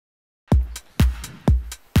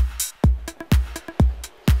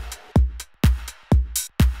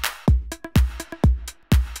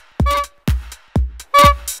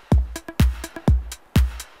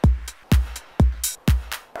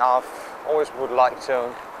I've always would like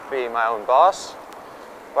to be my own boss,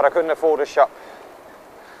 but I couldn't afford a shop.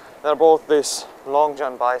 Then I bought this long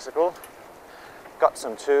john bicycle, got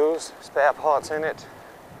some tools, spare parts in it,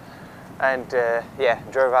 and yeah,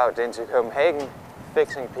 drove out into Copenhagen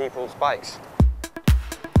fixing people's bikes.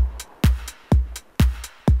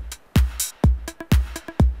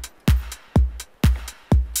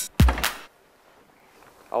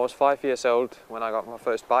 I was 5 years old when I got my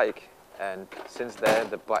first bike, and since then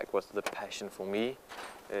the bike was the passion for me.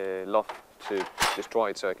 Love to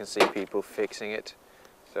destroy it so I can see people fixing it.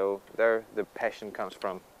 So there the passion comes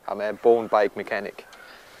from. I'm a born bike mechanic.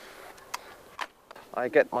 I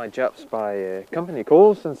get my jobs by a company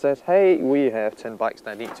calls and says, hey, we have 10 bikes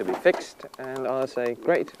that need to be fixed, and I'll say,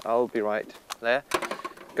 great, I'll be right there.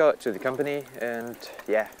 Go to the company and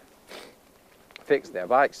yeah, fix their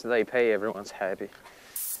bikes, they pay, everyone's happy.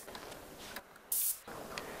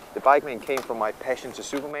 The bikeman came from my passion to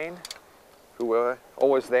Superman, who were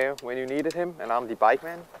always there when you needed him, and I'm the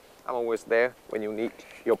bikeman. I'm always there when you need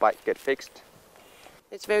your bike get fixed.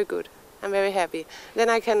 It's very good. I'm very happy. Then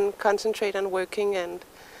I can concentrate on working and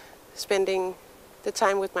spending the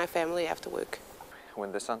time with my family after work.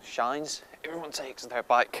 When the sun shines, everyone takes their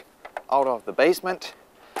bike out of the basement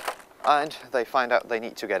and they find out they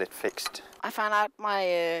need to get it fixed. I found out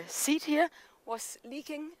my seat here was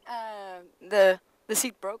leaking. The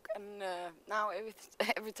seat broke, and now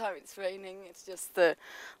every time it's raining, it's just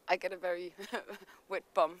I get a very wet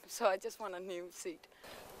bum. So I just want a new seat.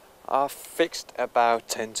 I've fixed about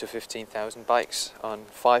 10 to 15,000 bikes on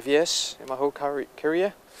 5 years in my whole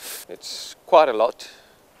career. It's quite a lot,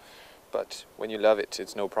 but when you love it,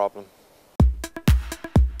 it's no problem.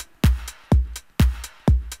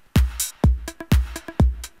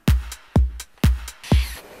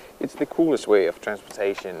 It's the coolest way of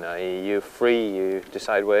transportation. You're free, you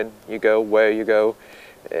decide when you go, where you go.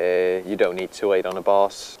 You don't need to wait on a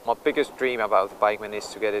bus. My biggest dream about the bikeman is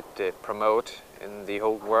to get it promoted in the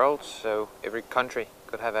whole world, so every country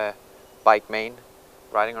could have a bike man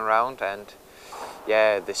riding around, and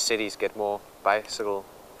yeah, the cities get more bicycle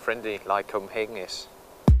friendly like Copenhagen is.